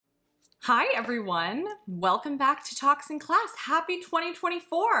Hi everyone, welcome back to Talks in Class. Happy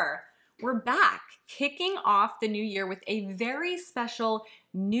 2024. We're back, kicking off the new year with a very special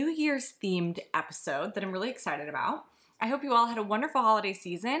New Year's themed episode that I'm really excited about. I hope you all had a wonderful holiday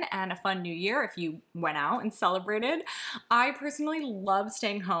season and a fun new year if you went out and celebrated. I personally love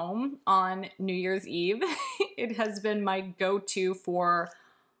staying home on New Year's Eve. It has been my go-to for,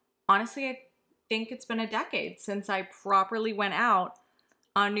 honestly, I think it's been a decade since I properly went out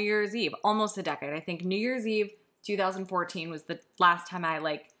on New Year's Eve. Almost a decade. I think New Year's Eve 2014 was the last time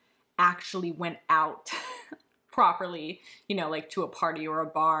I actually went out properly, to a party or a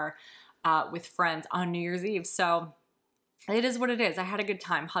bar with friends on New Year's Eve. So it is what it is. I had a good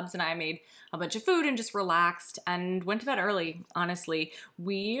time. Hubs and I made a bunch of food and just relaxed and went to bed early, honestly.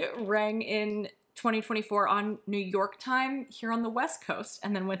 We rang in 2024 on New York time here on the West Coast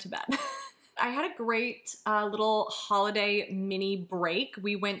and then went to bed. I had a great little holiday mini break.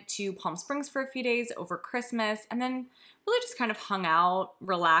 We went to Palm Springs for a few days over Christmas and then really just kind of hung out,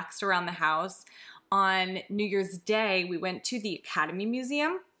 relaxed around the house. On New Year's Day, we went to the Academy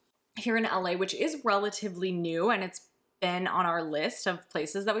Museum here in LA, which is relatively new and it's been on our list of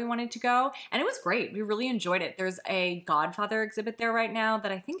places that we wanted to go. And it was great. We really enjoyed it. There's a Godfather exhibit there right now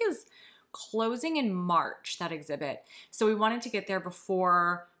that I think is closing in March, that exhibit. So we wanted to get there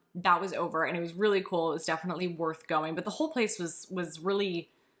before that was over, and it was really cool. It was definitely worth going, but the whole place was really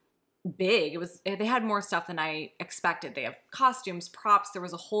big. They had more stuff than I expected. They have costumes, props. There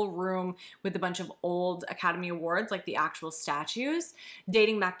was a whole room with a bunch of old Academy Awards, like the actual statues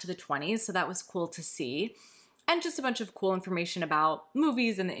dating back to the 20s. So that was cool to see. And just a bunch of cool information about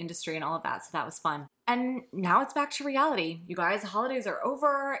movies and the industry and all of that. So that was fun. And now it's back to reality. You guys, the holidays are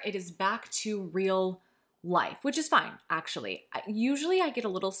over. It is back to real life, which is fine, actually. Usually I get a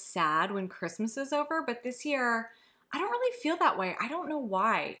little sad when Christmas is over, but this year I don't really feel that way. I don't know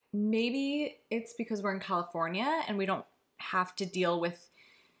why. Maybe it's because we're in California and we don't have to deal with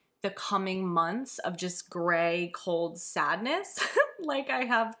the coming months of just gray, cold sadness like I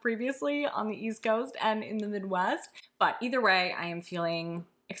have previously on the East Coast and in the Midwest. But either way, I am feeling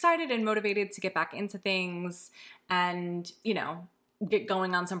excited and motivated to get back into things and, get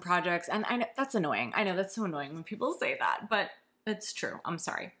going on some projects. And I know that's annoying. I know that's so annoying when people say that, but it's true. I'm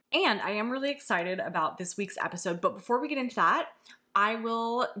sorry. And I am really excited about this week's episode. But before we get into that, I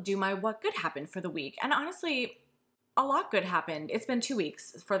will do my what good happened for the week. And honestly, a lot good happened. It's been 2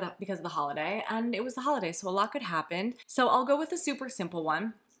 weeks because of the holiday, and it was the holiday, so a lot good happened. So I'll go with a super simple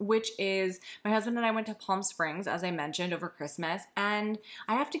one, which is my husband and I went to Palm Springs, as I mentioned, over Christmas, and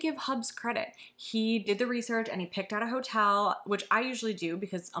I have to give Hubs credit. He did the research and he picked out a hotel, which I usually do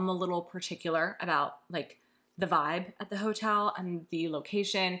because I'm a little particular about the vibe at the hotel and the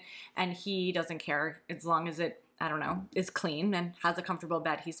location, and he doesn't care as long as it, is clean and has a comfortable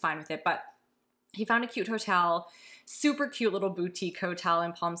bed. He's fine with it, but he found a cute hotel, super cute little boutique hotel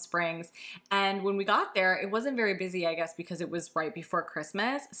in Palm Springs. And when we got there, it wasn't very busy, I guess, because it was right before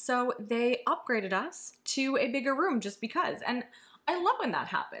Christmas. So they upgraded us to a bigger room just because. And I love when that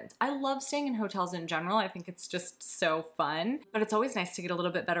happens. I love staying in hotels in general. I think it's just so fun. But it's always nice to get a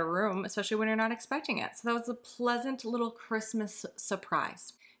little bit better room, especially when you're not expecting it. So that was a pleasant little Christmas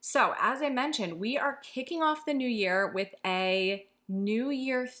surprise. So as I mentioned, we are kicking off the new year with a New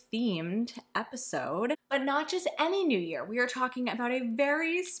Year themed episode, but not just any New Year. We are talking about a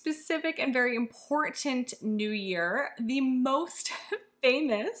very specific and very important New Year, the most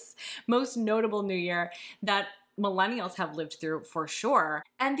famous, most notable New Year that millennials have lived through for sure.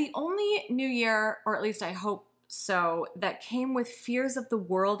 And the only New Year, or at least I hope so, that came with fears of the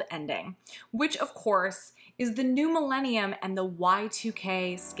world ending, which of course is the new millennium and the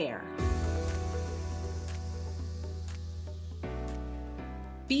Y2K Scare.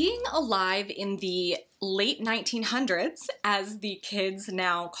 Being alive in the late 1900s, as the kids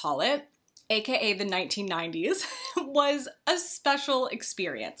now call it, aka the 1990s, was a special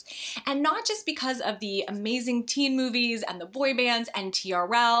experience. And not just because of the amazing teen movies and the boy bands and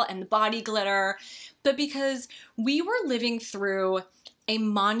TRL and the body glitter, but because we were living through a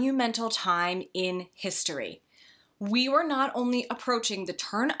monumental time in history. We were not only approaching the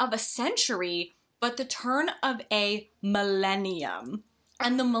turn of a century, but the turn of a millennium.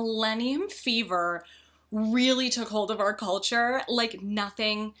 And the millennium fever really took hold of our culture like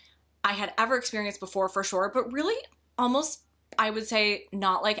nothing I had ever experienced before, for sure, but really almost, I would say,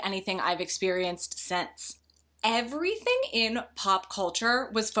 not like anything I've experienced since. Everything in pop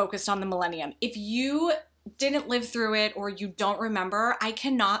culture was focused on the millennium. If you didn't live through it or you don't remember, I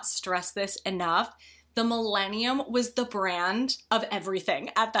cannot stress this enough. The millennium was the brand of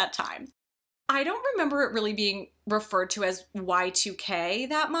everything at that time. I don't remember it really being referred to as Y2K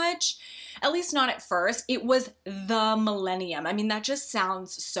that much, at least not at first. It was the millennium. I mean, that just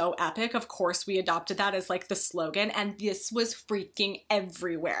sounds so epic. Of course, we adopted that as like the slogan, and this was freaking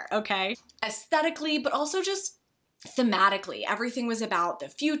everywhere, okay? Aesthetically, but also just thematically. Everything was about the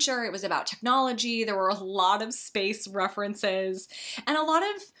future. It was about technology. There were a lot of space references and a lot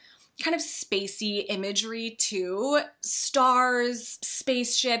of kind of spacey imagery too. Stars,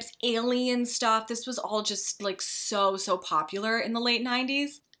 spaceships, alien stuff. This was all just like so popular in the late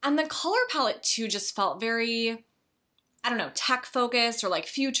 90s. And the color palette too just felt very, I don't know, tech focused or like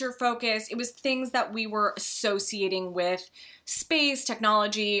future focused. It was things that we were associating with space,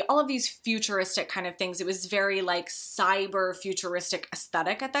 technology, all of these futuristic kind of things. It was very like cyber futuristic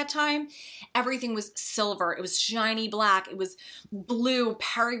aesthetic at that time. Everything was silver. It was shiny black. It was blue,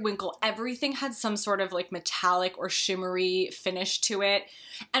 periwinkle. Everything had some sort of like metallic or shimmery finish to it.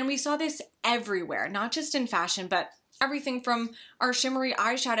 And we saw this everywhere, not just in fashion, but everything from our shimmery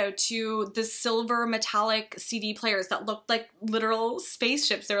eyeshadow to the silver metallic CD players that looked like literal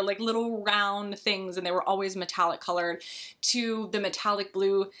spaceships. They were like little round things and they were always metallic colored, to the metallic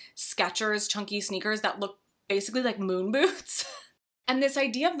blue Skechers chunky sneakers that looked basically like moon boots. And this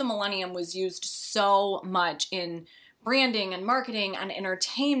idea of the millennium was used so much in branding and marketing and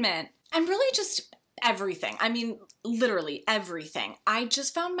entertainment and really just everything. I mean, literally everything. I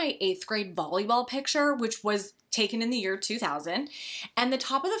just found my 8th grade volleyball picture, which was taken in the year 2000, and the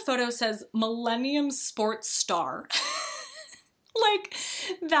top of the photo says Millennium Sports Star. Like,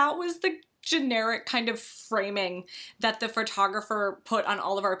 that was the generic kind of framing that the photographer put on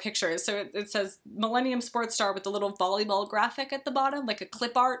all of our pictures. So it says Millennium Sports Star with the little volleyball graphic at the bottom, like a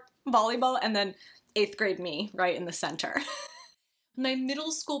clip art volleyball, and then 8th grade me right in the center. My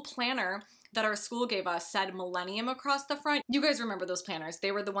middle school planner that our school gave us said millennium across the front. You guys remember those planners.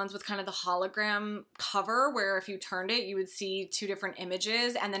 They were the ones with kind of the hologram cover where if you turned it, you would see 2 different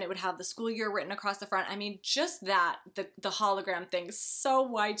images and then it would have the school year written across the front. I mean, just that, the hologram thing is so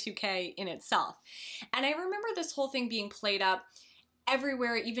Y2K in itself. And I remember this whole thing being played up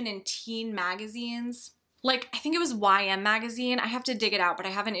everywhere, even in teen magazines. Like, I think it was YM magazine. I have to dig it out, but I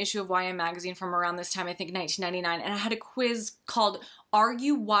have an issue of YM magazine from around this time, I think 1999, and I had a quiz called, "Are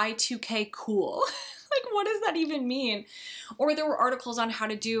you Y2K cool?" Like, what does that even mean? Or there were articles on how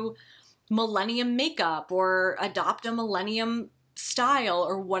to do millennium makeup or adopt a millennium style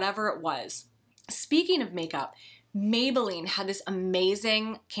or whatever it was. Speaking of makeup, Maybelline had this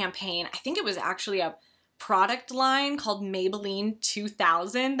amazing campaign. I think it was actually a product line called Maybelline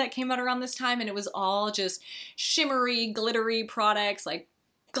 2000 that came out around this time, and it was all just shimmery, glittery products like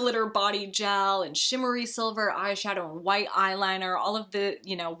glitter body gel and shimmery silver eyeshadow and white eyeliner, all of the,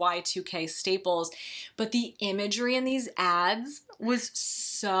 you know, Y2K staples. But the imagery in these ads was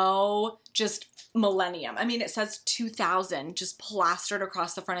so just millennium. I mean, it says 2000 just plastered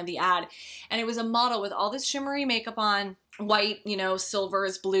across the front of the ad, and it was a model with all this shimmery makeup on, white, you know,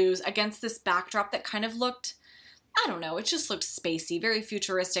 silvers, blues, against this backdrop that kind of looked, I don't know, it just looked spacey, very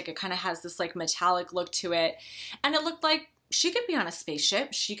futuristic. It kind of has this like metallic look to it. And it looked like she could be on a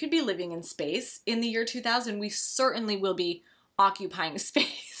spaceship. She could be living in space. In the year 2000, we certainly will be occupying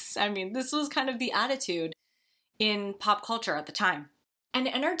space. I mean, this was kind of the attitude in pop culture at the time. And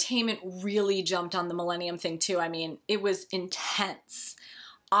entertainment really jumped on the millennium thing too. I mean, it was intense.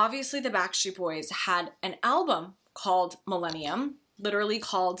 Obviously, the Backstreet Boys had an album called Millennium, literally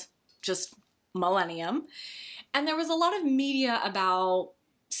called just Millennium. And there was a lot of media about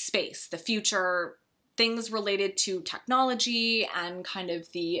space, the future, things related to technology and kind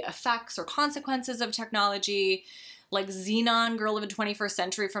of the effects or consequences of technology, like Xenon, Girl of the 21st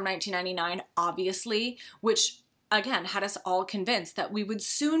Century from 1999, obviously, which again had us all convinced that we would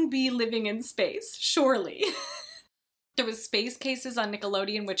soon be living in space, surely. There was Space Cases on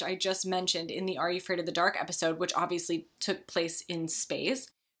Nickelodeon, which I just mentioned in the Are You Afraid of the Dark episode, which obviously took place in space.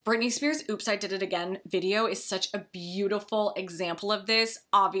 Britney Spears' Oops, I Did It Again video is such a beautiful example of this.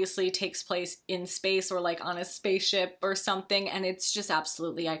 Obviously takes place in space or like on a spaceship or something, and it's just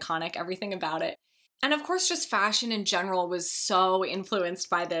absolutely iconic, everything about it. And of course, just fashion in general was so influenced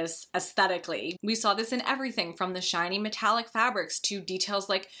by this aesthetically. We saw this in everything from the shiny metallic fabrics to details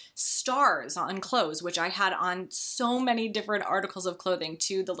like stars on clothes, which I had on so many different articles of clothing,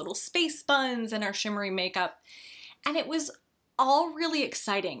 to the little space buns and our shimmery makeup. And it was all really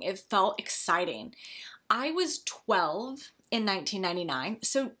exciting. It felt exciting. I was 12 in 1999,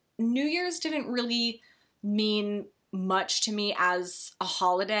 so New Year's didn't really mean much to me as a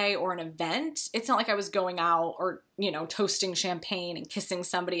holiday or an event. It's not like I was going out or, you know, toasting champagne and kissing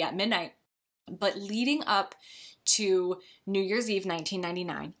somebody at midnight. But leading up to New Year's Eve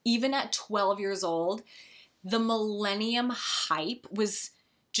 1999, even at 12 years old, the millennium hype was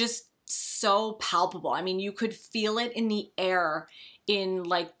just so palpable. I mean, you could feel it in the air in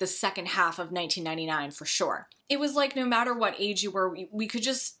like the second half of 1999 for sure. It was like no matter what age you were, we could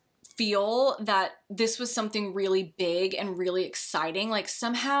just feel that this was something really big and really exciting. Like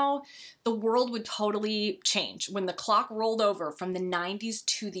somehow the world would totally change when the clock rolled over from the 90s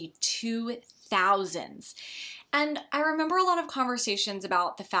to the 2000s. And I remember a lot of conversations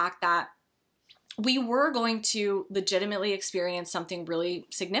about the fact that we were going to legitimately experience something really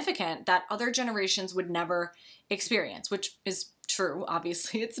significant that other generations would never experience, which is true.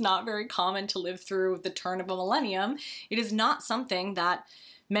 Obviously, it's not very common to live through the turn of a millennium. It is not something that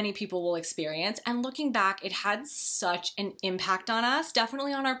many people will experience. And looking back, it had such an impact on us,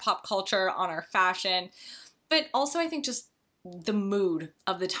 definitely on our pop culture, on our fashion, but also I think just the mood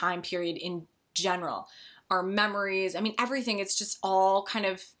of the time period in general, our memories. I mean, everything, it's just all kind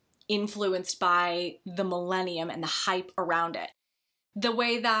of influenced by the millennium and the hype around it. The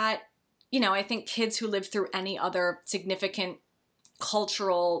way that, I think kids who live through any other significant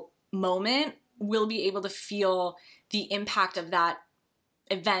cultural moment will be able to feel the impact of that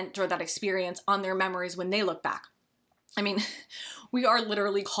event or that experience on their memories when they look back. I mean, we are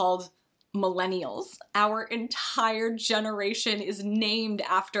literally called millennials. Our entire generation is named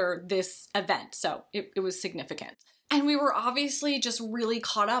after this event. So it was significant. And we were obviously just really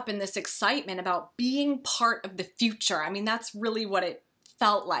caught up in this excitement about being part of the future. I mean, that's really what it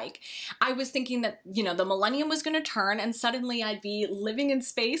felt like. I was thinking that, the millennium was going to turn and suddenly I'd be living in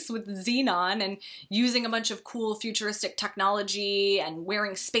space with xenon and using a bunch of cool futuristic technology and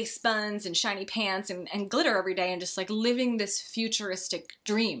wearing space buns and shiny pants and glitter every day and just like living this futuristic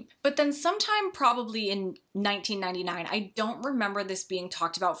dream. But then sometime probably in 1999, I don't remember this being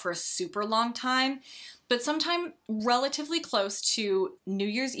talked about for a super long time, but sometime relatively close to New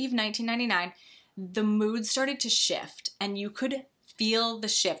Year's Eve 1999, the mood started to shift and you could feel the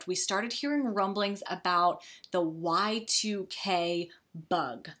shift. We started hearing rumblings about the Y2K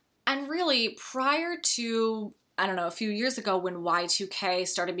bug. And really, prior to, a few years ago when Y2K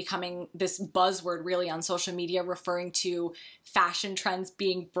started becoming this buzzword really on social media, referring to fashion trends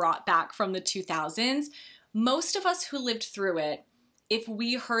being brought back from the 2000s, most of us who lived through it, if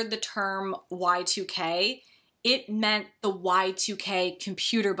we heard the term Y2K, it meant the Y2K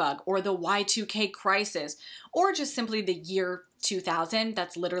computer bug or the Y2K crisis, or just simply the year 2000.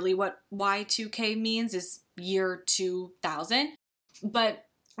 That's literally what Y2K means, is year 2000. But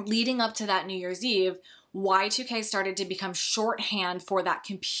leading up to that New Year's Eve, Y2K started to become shorthand for that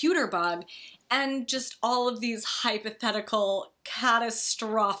computer bug and just all of these hypothetical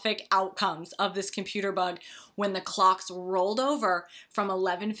catastrophic outcomes of this computer bug when the clocks rolled over from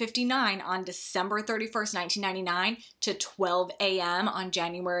 11:59 on December 31st, 1999 to 12 a.m. on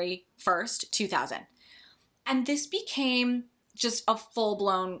January 1st, 2000. And this became just a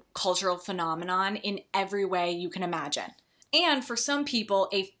full-blown cultural phenomenon in every way you can imagine. And for some people,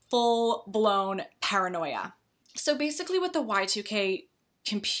 a full-blown paranoia. So basically what the Y2K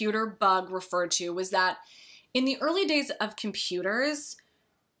computer bug referred to was that in the early days of computers,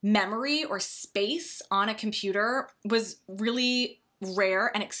 memory or space on a computer was really rare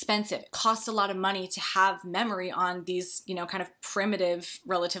and expensive. It cost a lot of money to have memory on these, kind of primitive,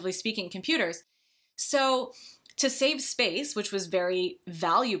 relatively speaking, computers. So to save space, which was very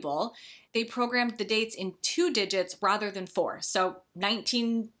valuable, they programmed the dates in 2 digits rather than 4. So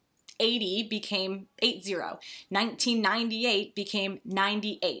 1980 became 80. 1998 became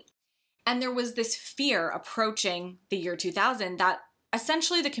 98. And there was this fear approaching the year 2000 that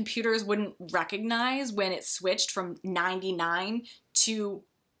essentially the computers wouldn't recognize when it switched from 99 to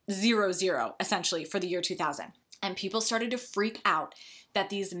 00, essentially, for the year 2000. And people started to freak out that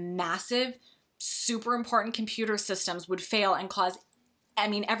these massive, super important computer systems would fail and cause,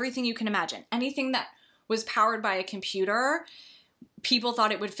 everything you can imagine. Anything that was powered by a computer, people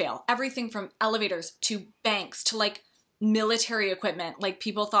thought it would fail. Everything from elevators to banks to like military equipment. Like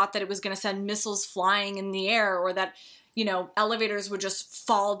people thought that it was going to send missiles flying in the air, or that, elevators would just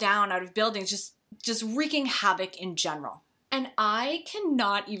fall down out of buildings, just wreaking havoc in general. And I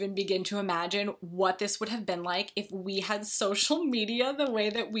cannot even begin to imagine what this would have been like if we had social media the way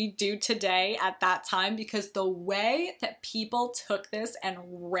that we do today at that time, because the way that people took this and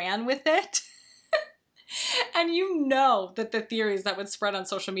ran with it, and that the theories that would spread on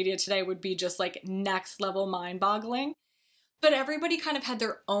social media today would be just like next level mind-boggling. But everybody kind of had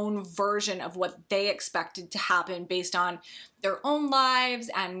their own version of what they expected to happen based on their own lives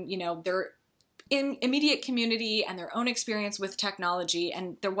and, their immediate community and their own experience with technology.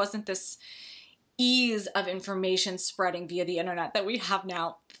 And there wasn't this ease of information spreading via the internet that we have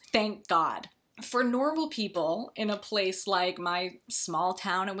now, thank God. For normal people in a place like my small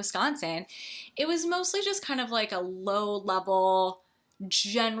town in Wisconsin, it was mostly just kind of like a low-level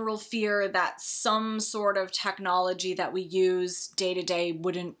general fear that some sort of technology that we use day to day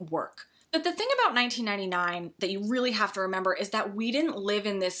wouldn't work. But the thing about 1999 that you really have to remember is that we didn't live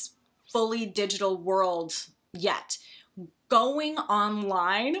in this fully digital world yet. Going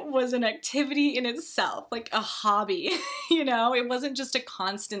online was an activity in itself, like a hobby, you know? It wasn't just a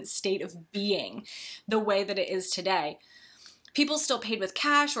constant state of being the way that it is today. People still paid with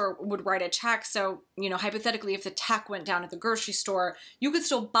cash or would write a check. So, you know, hypothetically, if the tech went down at the grocery store, you could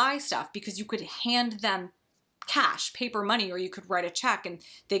still buy stuff because you could hand them cash, paper money, or you could write a check and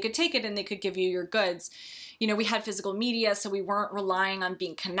they could take it and they could give you your goods. You know, we had physical media, so we weren't relying on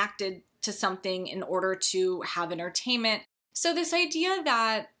being connected to something in order to have entertainment. So this idea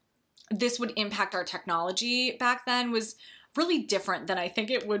that this would impact our technology back then was really different than I think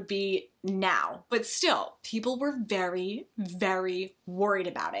it would be now. But still, people were very, very worried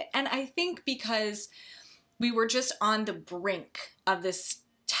about it. And I think because we were just on the brink of this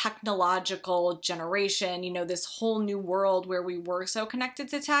technological generation, you know, this whole new world where we were so connected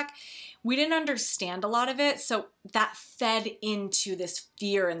to tech, we didn't understand a lot of it. So that fed into this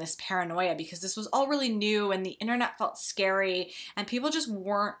fear and this paranoia because this was all really new and the internet felt scary and people just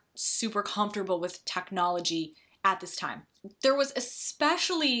weren't super comfortable with technology at this time. There was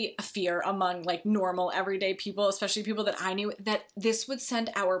especially a fear among like normal everyday people, especially people that I knew, that this would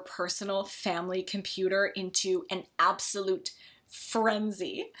send our personal family computer into an absolute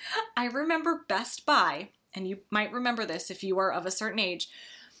frenzy. I remember Best Buy, and you might remember this if you are of a certain age,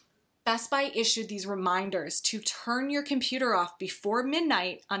 Best Buy issued these reminders to turn your computer off before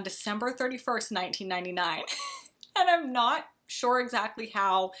midnight on December 31st, 1999. And I'm not sure exactly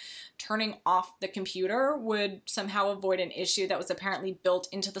how turning off the computer would somehow avoid an issue that was apparently built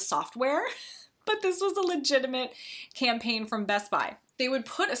into the software. But this was a legitimate campaign from Best Buy. They would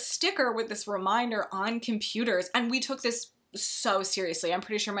put a sticker with this reminder on computers, and we took this so seriously. I'm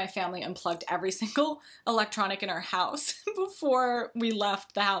pretty sure my family unplugged every single electronic in our house before we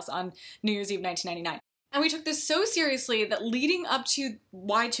left the house on New Year's Eve 1999. And we took this so seriously that leading up to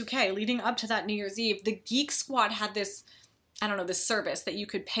Y2K, leading up to that New Year's Eve, the Geek Squad had this, I don't know, this service that you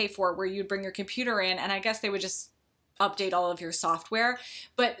could pay for where you'd bring your computer in, and I guess they would just update all of your software.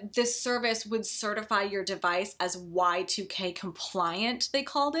 But this service would certify your device as Y2K compliant, they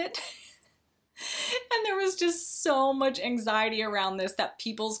called it. And there was just so much anxiety around this that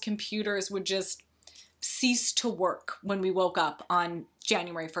people's computers would just cease to work when we woke up on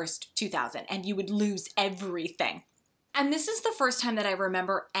January 1st, 2000, and you would lose everything. And this is the first time that I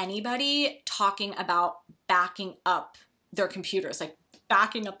remember anybody talking about backing up their computers, like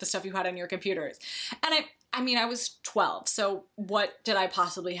backing up the stuff you had on your computers. And I mean, I was 12, so what did I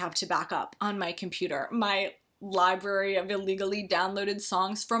possibly have to back up on my computer? My library of illegally downloaded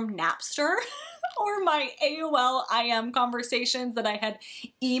songs from Napster or my AOL IM conversations that I had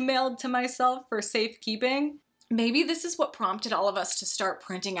emailed to myself for safekeeping. Maybe this is what prompted all of us to start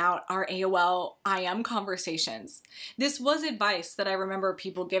printing out our AOL IM conversations. This was advice that I remember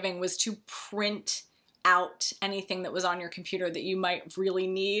people giving, was to print out anything that was on your computer that you might really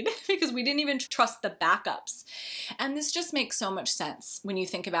need, because we didn't even trust the backups. And this just makes so much sense when you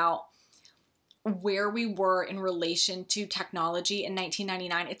think about where we were in relation to technology in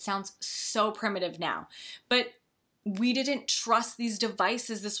 1999. It sounds so primitive now, but we didn't trust these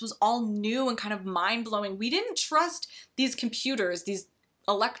devices. This was all new and kind of mind-blowing. We didn't trust these computers, these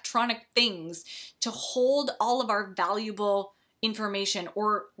electronic things, to hold all of our valuable information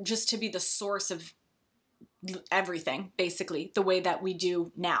or just to be the source of everything, basically, the way that we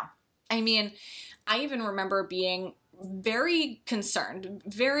do now. I mean, I even remember being very concerned,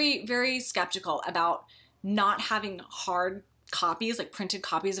 very, very skeptical about not having hard copies, like printed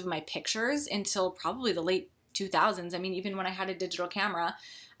copies of my pictures until probably the late 2000s. I mean, even when I had a digital camera,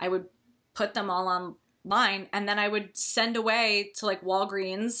 I would put them all online and then I would send away to like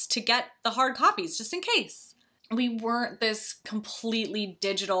Walgreens to get the hard copies just in case. We weren't this completely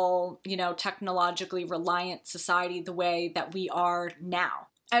digital, you know, technologically reliant society the way that we are now.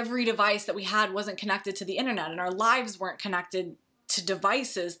 Every device that we had wasn't connected to the internet, and our lives weren't connected to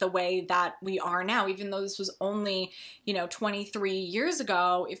devices the way that we are now. Even though this was only, 23 years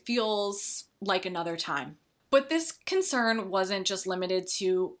ago, it feels like another time. But this concern wasn't just limited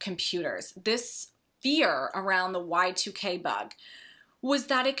to computers. This fear around the Y2K bug was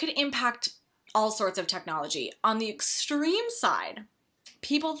that it could impact all sorts of technology. On the extreme side,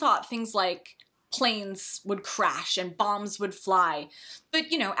 people thought things like planes would crash and bombs would fly.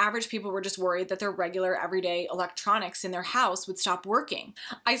 But, you know, average people were just worried that their regular everyday electronics in their house would stop working.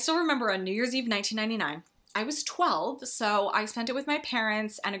 I still remember on New Year's Eve 1999, I was 12, so I spent it with my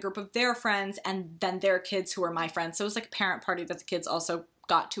parents and a group of their friends and then their kids who were my friends. So it was like a parent party that the kids also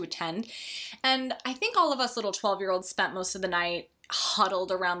got to attend. And I think all of us little 12-year-olds spent most of the night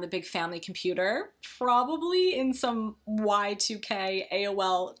huddled around the big family computer, probably in some Y2K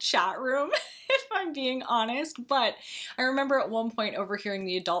AOL chat room, if I'm being honest. But I remember at one point overhearing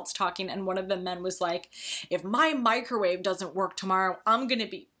the adults talking, and one of the men was like, if my microwave doesn't work tomorrow, I'm gonna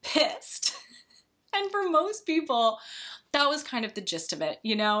be pissed. And for most people, that was kind of the gist of it,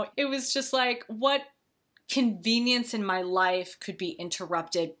 you know? It was just like, what convenience in my life could be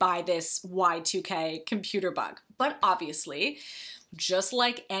interrupted by this Y2K computer bug? But obviously, just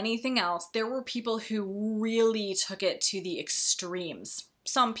like anything else, there were people who really took it to the extremes.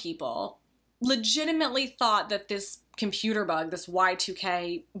 Some people legitimately thought that this computer bug, this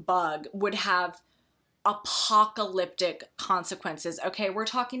Y2K bug, would have apocalyptic consequences. Okay, we're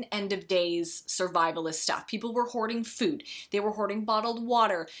talking end of days survivalist stuff. People were hoarding food. They were hoarding bottled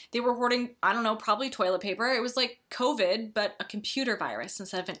water. They were hoarding, I don't know, probably toilet paper. It was like COVID, but a computer virus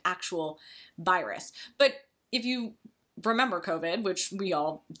instead of an actual virus. But if you remember COVID, which we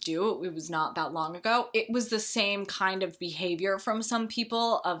all do, it was not that long ago, it was the same kind of behavior from some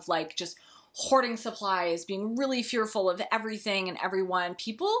people of like just hoarding supplies, being really fearful of everything and everyone.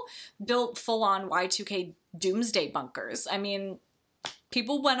 People built full-on Y2K doomsday bunkers. I mean,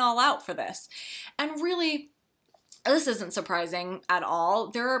 people went all out for this. And really, this isn't surprising at all.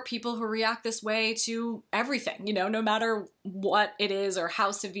 There are people who react this way to everything, you know, no matter what it is or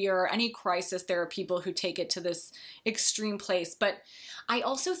how severe or any crisis, there are people who take it to this extreme place. But I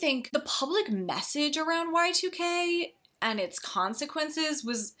also think the public message around Y2K and its consequences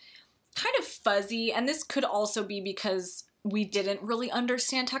was kind of fuzzy, and this could also be because we didn't really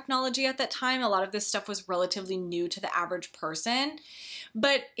understand technology at that time. A lot of this stuff was relatively new to the average person,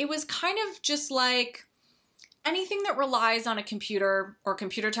 but it was kind of just like anything that relies on a computer or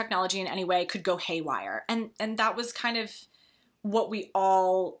computer technology in any way could go haywire. And that was kind of what we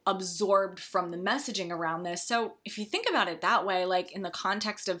all absorbed from the messaging around this. So if you think about it that way, like in the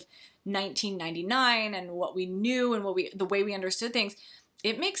context of 1999 and what we knew and the way we understood things,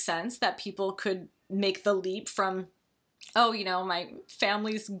 it makes sense that people could make the leap from, oh, you know, my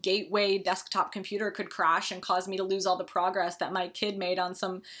family's gateway desktop computer could crash and cause me to lose all the progress that my kid made on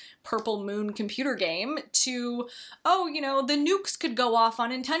some Purple Moon computer game, to, oh, you know, the nukes could go off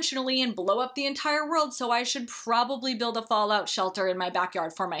unintentionally and blow up the entire world, so I should probably build a fallout shelter in my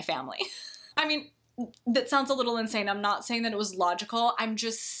backyard for my family. I mean, that sounds a little insane. I'm not saying that it was logical. I'm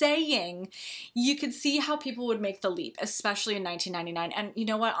just saying you could see how people would make the leap, especially in 1999. And you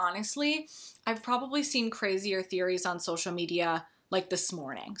know what? Honestly, I've probably seen crazier theories on social media like this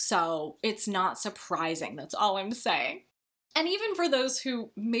morning. So it's not surprising. That's all I'm saying. And even for those who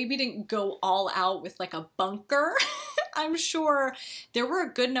maybe didn't go all out with like a bunker, I'm sure there were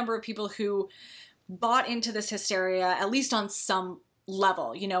a good number of people who bought into this hysteria, at least on some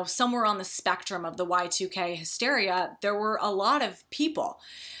level, you know, somewhere on the spectrum of the Y2K hysteria. There were a lot of people.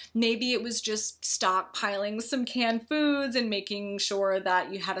 Maybe it was just stockpiling some canned foods and making sure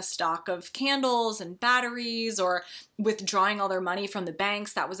that you had a stock of candles and batteries, or withdrawing all their money from the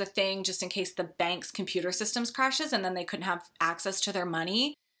banks. That was a thing, just in case the bank's computer systems crashes and then they couldn't have access to their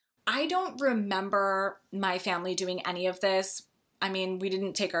money. I don't remember my family doing any of this. I mean, we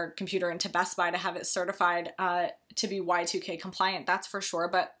didn't take our computer into Best Buy to have it certified to be Y2K compliant, that's for sure.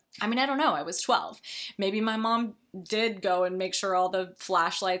 But I mean, I don't know. I was 12. Maybe my mom did go and make sure all the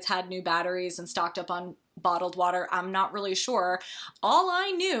flashlights had new batteries and stocked up on bottled water. I'm not really sure. All I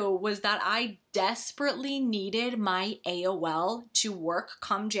knew was that I desperately needed my AOL to work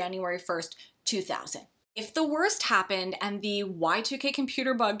come January 1st, 2000. If the worst happened and the Y2K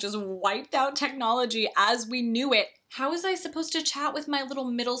computer bug just wiped out technology as we knew it, how was I supposed to chat with my little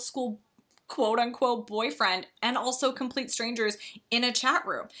middle school quote-unquote boyfriend and also complete strangers in a chat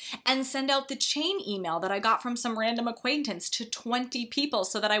room, and send out the chain email that I got from some random acquaintance to 20 people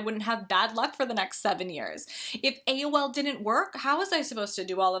so that I wouldn't have bad luck for the next 7 years? If AOL didn't work, how was I supposed to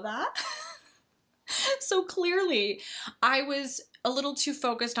do all of that? So clearly, I was a little too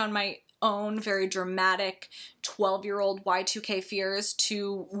focused on my own very dramatic 12-year-old Y2K fears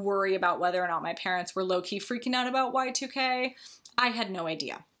to worry about whether or not my parents were low-key freaking out about Y2K. I had no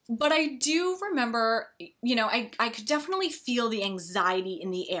idea. But I do remember, you know, I could definitely feel the anxiety in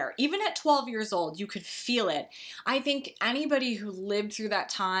the air. Even at 12 years old, you could feel it. I think anybody who lived through that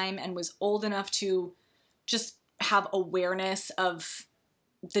time and was old enough to just have awareness of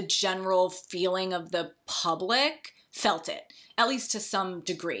the general feeling of the public felt it, at least to some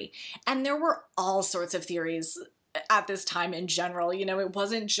degree. And there were all sorts of theories at this time in general. You know, it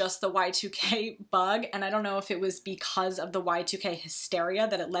wasn't just the Y2K bug, and I don't know if it was because of the Y2K hysteria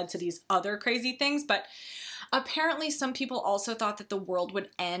that it led to these other crazy things, but apparently some people also thought that the world would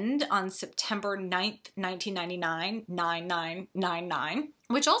end on September 9th, 1999, 9999,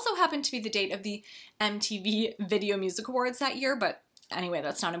 which also happened to be the date of the MTV Video Music Awards that year, but anyway,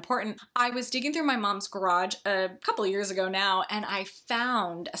 that's not important. I was digging through my mom's garage a couple of years ago now, and I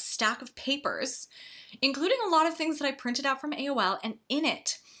found a stack of papers, including a lot of things that I printed out from AOL, and in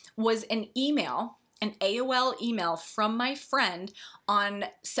it was an email, an AOL email from my friend on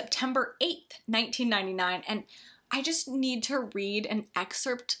September 8th, 1999, and I just need to read an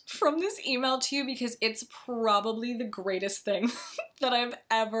excerpt from this email to you because it's probably the greatest thing that I've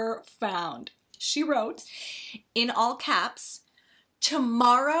ever found. She wrote, in all caps,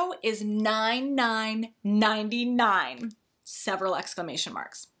 "Tomorrow is 9999, several exclamation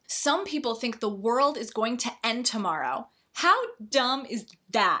marks. Some people think the world is going to end tomorrow. How dumb is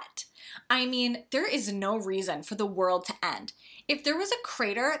that? I mean, there is no reason for the world to end. If there was a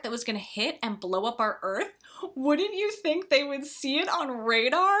crater that was going to hit and blow up our Earth, wouldn't you think they would see it on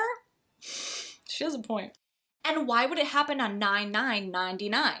radar?" She has a point. And why would it happen on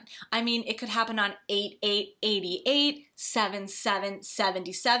 9999? I mean, it could happen on 8888,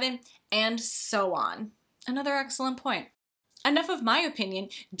 7777, and so on. Another excellent point. Enough of my opinion.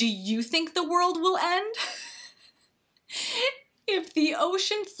 Do you think the world will end? If the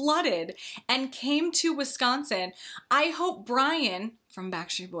ocean flooded and came to Wisconsin, I hope Brian, from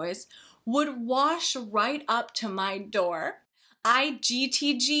Backstreet Boys, would wash right up to my door. I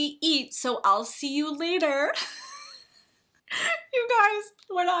GTG eat, so I'll see you later. You guys,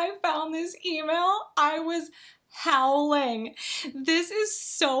 when I found this email, I was howling. This is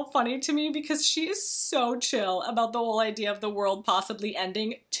so funny to me because she is so chill about the whole idea of the world possibly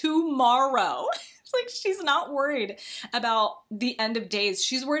ending tomorrow. It's like she's not worried about the end of days.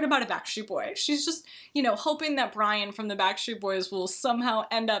 She's worried about a Backstreet Boy. She's just, you know, hoping that Brian from the Backstreet Boys will somehow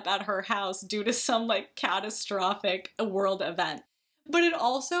end up at her house due to some like catastrophic world event. But it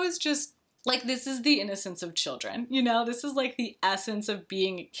also is just like, this is the innocence of children, you know? This is like the essence of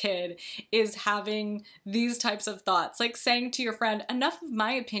being a kid, is having these types of thoughts. Like saying to your friend, enough of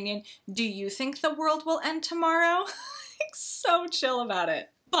my opinion, do you think the world will end tomorrow? Like, so chill about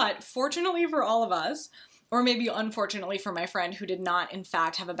it. But fortunately for all of us, or maybe unfortunately for my friend who did not in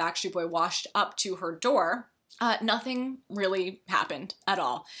fact have a Backstreet Boy washed up to her door, nothing really happened at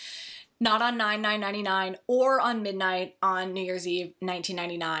all. Not on 9999 or on midnight on New Year's Eve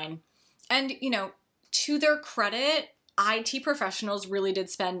 1999. And, you know, to their credit, IT professionals really did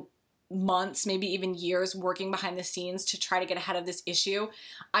spend months, maybe even years, working behind the scenes to try to get ahead of this issue.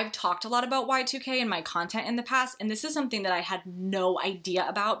 I've talked a lot about Y2K in my content in the past, and this is something that I had no idea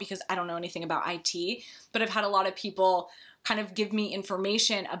about because I don't know anything about IT, but I've had a lot of people kind of give me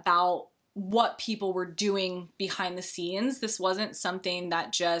information about what people were doing behind the scenes. This wasn't something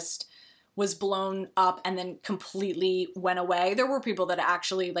that just was blown up and then completely went away. There were people that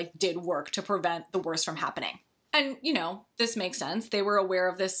actually like did work to prevent the worst from happening. And, you know, this makes sense. They were aware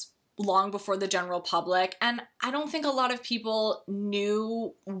of this long before the general public. And I don't think a lot of people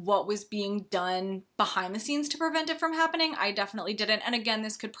knew what was being done behind the scenes to prevent it from happening. I definitely didn't. And again,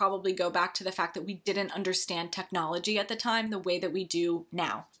 this could probably go back to the fact that we didn't understand technology at the time the way that we do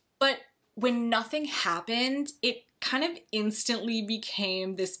now. But when nothing happened, it kind of instantly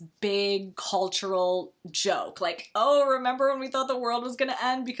became this big cultural joke. Like, oh, remember when we thought the world was going to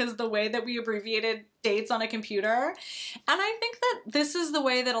end because the way that we abbreviated dates on a computer? And I think that this is the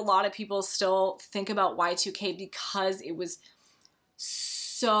way that a lot of people still think about Y2K because it was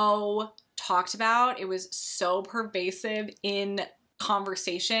so talked about. It was so pervasive in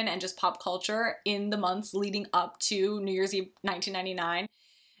conversation and just pop culture in the months leading up to New Year's Eve 1999.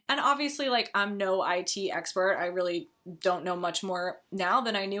 And obviously, like, I'm no IT expert. I really don't know much more now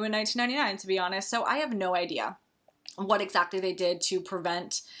than I knew in 1999, to be honest. So I have no idea what exactly they did to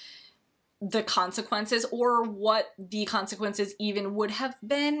prevent the consequences or what the consequences even would have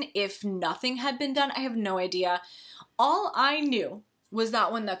been if nothing had been done. I have no idea. All I knew was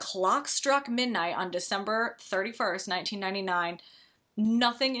that when the clock struck midnight on December 31st, 1999,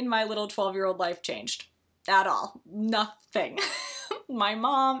 nothing in my little 12-year-old life changed at all. Nothing. My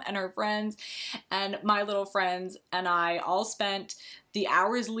mom and her friends and my little friends and I all spent the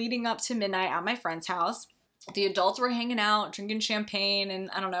hours leading up to midnight at my friend's house. The adults were hanging out, drinking champagne, and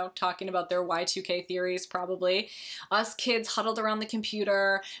I don't know, talking about their Y2K theories probably. Us kids huddled around the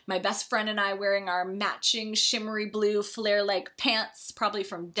computer, my best friend and I wearing our matching shimmery blue flare-like pants, probably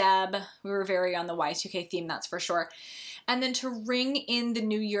from Deb. We were very on the Y2K theme, that's for sure. And then to ring in the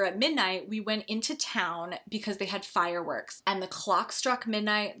new year at midnight, we went into town because they had fireworks. And the clock struck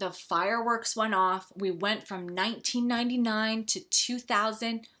midnight, the fireworks went off. We went from 1999 to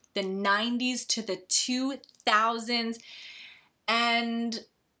 2000, the 90s to the 2000s, and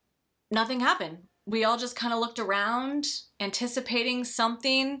nothing happened. We all just kind of looked around, anticipating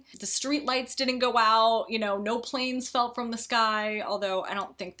something. The street lights didn't go out, you know, no planes fell from the sky, although I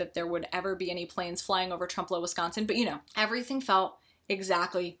don't think that there would ever be any planes flying over Trumpelow, Wisconsin, but you know, everything felt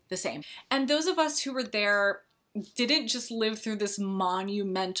exactly the same. And those of us who were there didn't just live through this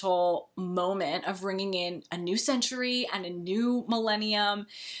monumental moment of ringing in a new century and a new millennium,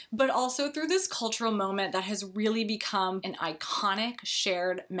 but also through this cultural moment that has really become an iconic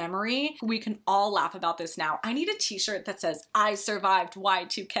shared memory. We can all laugh about this now. I need a t-shirt that says, "I survived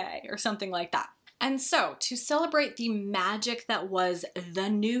Y2K," or something like that. And so, to celebrate the magic that was the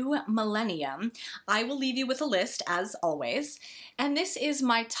new millennium, I will leave you with a list, as always. And this is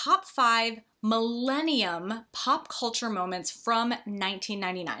my top 5 millennium pop culture moments from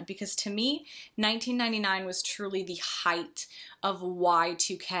 1999. Because to me, 1999 was truly the height of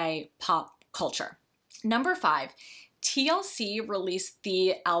Y2K pop culture. Number 5, TLC released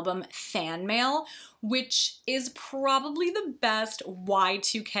the album Fan Mail, which is probably the best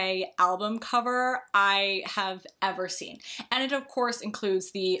Y2K album cover I have ever seen. And it of course includes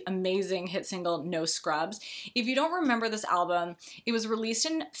the amazing hit single No Scrubs. If you don't remember this album, it was released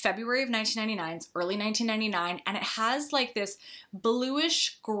in February of 1999, it's early 1999, and it has like this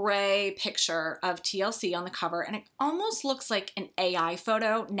bluish gray picture of TLC on the cover, and it almost looks like an AI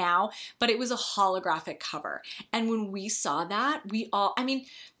photo now, but it was a holographic cover. And when we saw that,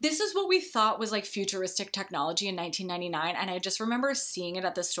 this is what we thought was like futuristic technology in 1999, and I just remember seeing it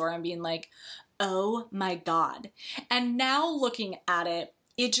at the store and being like, oh my god. And now looking at it,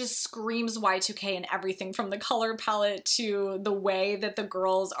 it just screams Y2K and everything from the color palette to the way that the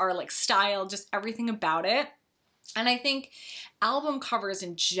girls are like styled, just everything about it. And I think album covers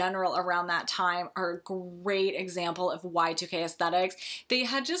in general around that time are a great example of Y2K aesthetics. They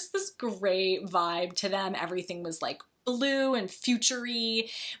had just this great vibe to them. Everything was like blue and future-y.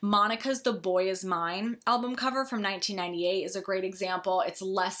 Monica's The Boy Is Mine album cover from 1998 is a great example. It's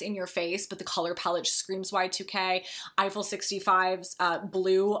less in your face, but the color palette screams Y2K. Eiffel 65's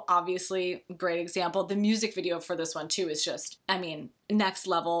Blue, obviously, great example. The music video for this one too is just, next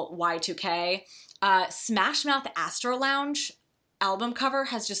level Y2K. Smash Mouth Astro Lounge album cover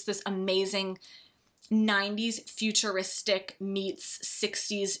has just this amazing 90s futuristic meets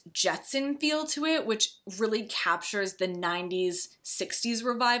 60s Jetson feel to it, which really captures the 90s 60s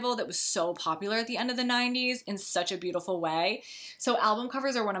revival that was so popular at the end of the 90s in such a beautiful way. So album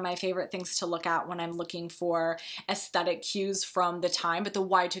covers are one of my favorite things to look at when I'm looking for aesthetic cues from the time, but the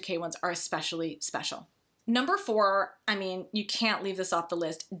Y2K ones are especially special. Number 4, you can't leave this off the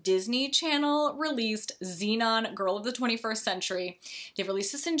list. Disney Channel released Xenon Girl of the 21st Century. They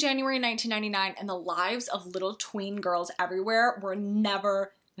released this in January 1999, and the lives of little tween girls everywhere were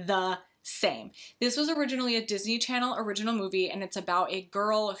never the same. This was originally a Disney Channel original movie, and it's about a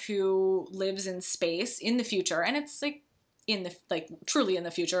girl who lives in space in the future, and it's truly in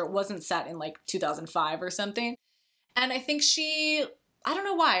the future. It wasn't set in 2005 or something. And I think I don't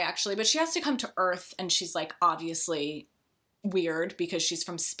know why actually, but she has to come to Earth, and she's obviously weird because she's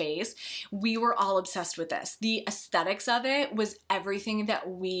from space. We were all obsessed with this. The aesthetics of it was everything that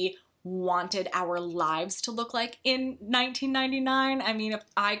we wanted our lives to look like in 1999. If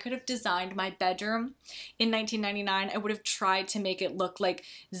I could have designed my bedroom in 1999, I would have tried to make it look like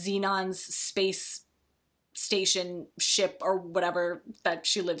Xenon's space station ship or whatever that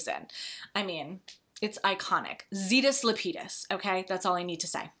she lives in. It's iconic. Zetus Lapidus, okay? That's all I need to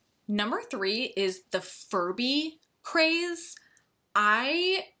say. Number 3 is the Furby craze.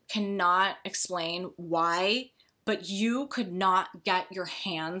 I cannot explain why, but you could not get your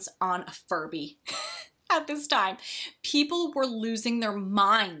hands on a Furby at this time. People were losing their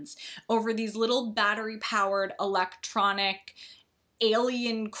minds over these little battery-powered electronic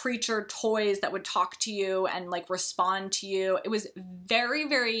alien creature toys that would talk to you and respond to you. It was very,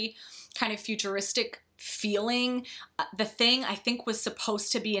 very kind of futuristic feeling. The thing I think was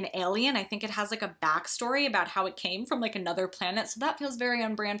supposed to be an alien. I think it has a backstory about how it came from another planet. So that feels very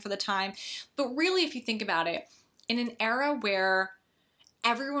on brand for the time. But really, if you think about it, in an era where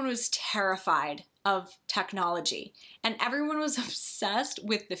everyone was terrified of technology, and everyone was obsessed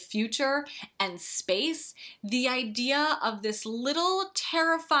with the future and space. The idea of this little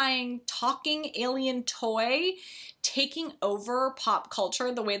terrifying talking alien toy taking over pop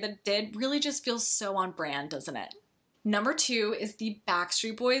culture the way that it did really just feels so on brand, doesn't it? Number 2 is the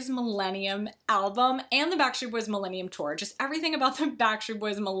Backstreet Boys Millennium album and the Backstreet Boys Millennium Tour. Just everything about the Backstreet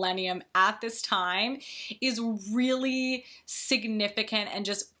Boys Millennium at this time is really significant and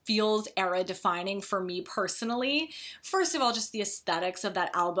just feels era defining for me personally. First of all, just the aesthetics of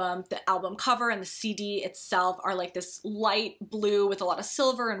that album. The album cover and the CD itself are like this light blue with a lot of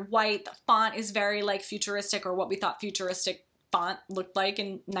silver and white. The font is very like futuristic, or what we thought futuristic font looked like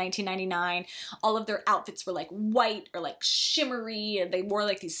in 1999. All of their outfits were like white or like shimmery, and they wore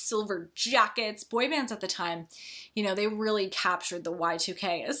like these silver jackets. Boy bands at the time, you know, they really captured the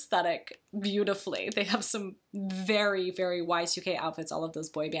Y2K aesthetic beautifully. They have some very, very Y2K outfits, all of those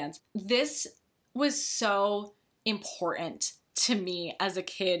boy bands. This was so important to me as a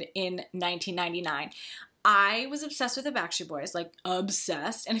kid in 1999. I was obsessed with the Backstreet Boys, like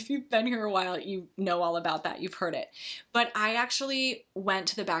obsessed. And if you've been here a while, you know all about that. You've heard it. But I actually went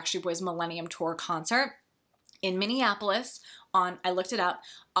to the Backstreet Boys Millennium Tour concert in Minneapolis on, I looked it up,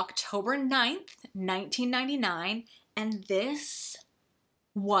 October 9th, 1999. And this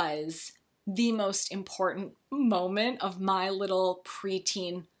was the most important moment of my little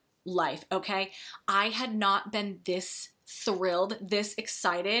preteen life, okay? I had not been this thrilled, this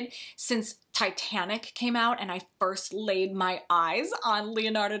excited since Titanic came out and I first laid my eyes on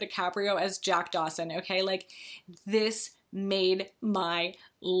Leonardo DiCaprio as Jack Dawson, okay? Like, this made my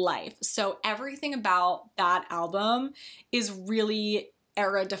life. So everything about that album is really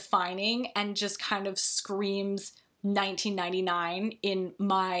era defining and just kind of screams 1999 in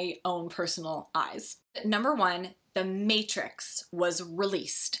my own personal eyes. Number 1, The Matrix was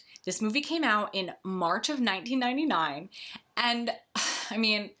released. This movie came out in March of 1999, and I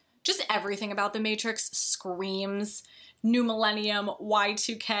mean, just everything about The Matrix screams new millennium,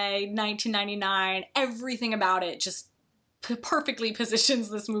 Y2K, 1999, everything about it just perfectly positions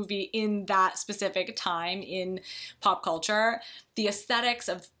this movie in that specific time in pop culture. The aesthetics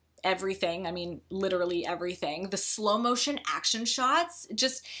of everything, I mean, literally everything. The slow motion action shots,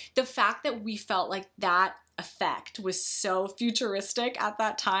 just the fact that we felt like that effect was so futuristic at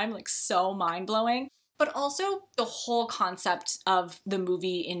that time, like so mind-blowing. But also the whole concept of the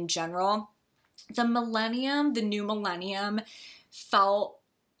movie in general. The millennium, the new millennium, felt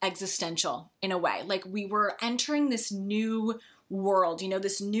existential in a way. Like we were entering this new world, you know,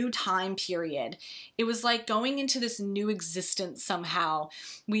 this new time period. It was like going into this new existence somehow.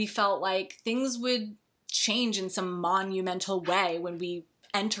 We felt like things would change in some monumental way when we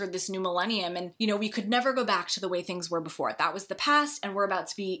entered this new millennium, and you know, we could never go back to the way things were before. That was the past and we're about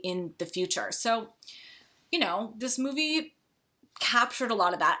to be in the future. So, you know, this movie captured a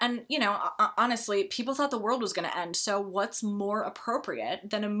lot of that. And, you know, honestly, people thought the world was going to end. So what's more appropriate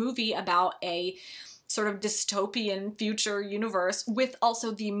than a movie about a sort of dystopian future universe with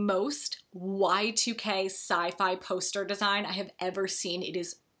also the most Y2K sci-fi poster design I have ever seen. It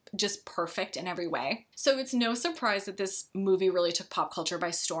is just perfect in every way. So it's no surprise that this movie really took pop culture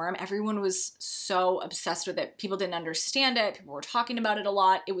by storm. Everyone was so obsessed with it. People didn't understand it. People were talking about it a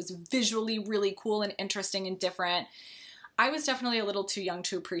lot. It was visually really cool and interesting and different. I was definitely a little too young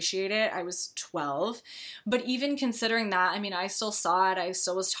to appreciate it. I was 12. But even considering that, I mean, I still saw it. I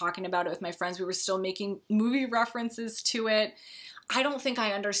still was talking about it with my friends. We were still making movie references to it. I don't think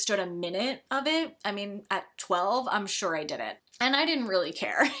I understood a minute of it. I mean, at 12, I'm sure I didn't. And I didn't really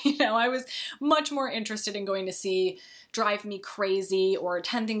care. You know, I was much more interested in going to see Drive Me Crazy or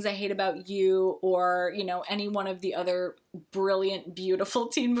 10 Things I Hate About You or, you know, any one of the other brilliant, beautiful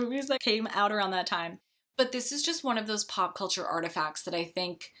teen movies that came out around that time. But this is just one of those pop culture artifacts that I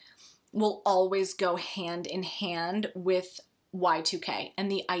think will always go hand in hand with Y2K and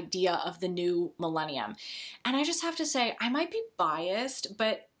the idea of the new millennium. And I just have to say, I might be biased,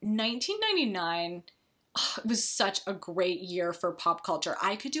 but 1999 was such a great year for pop culture.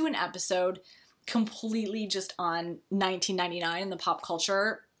 I could do an episode completely just on 1999 and the pop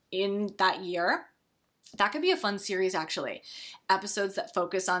culture in that year. That could be a fun series, actually. Episodes that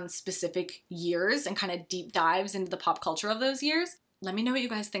focus on specific years and kind of deep dives into the pop culture of those years. Let me know what you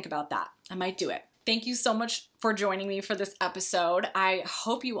guys think about that. I might do it. Thank you so much for joining me for this episode. I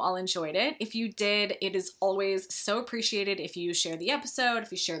hope you all enjoyed it. If you did, it is always so appreciated if you share the episode,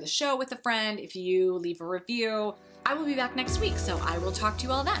 if you share the show with a friend, if you leave a review. I will be back next week, so I will talk to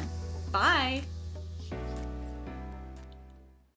you all then. Bye!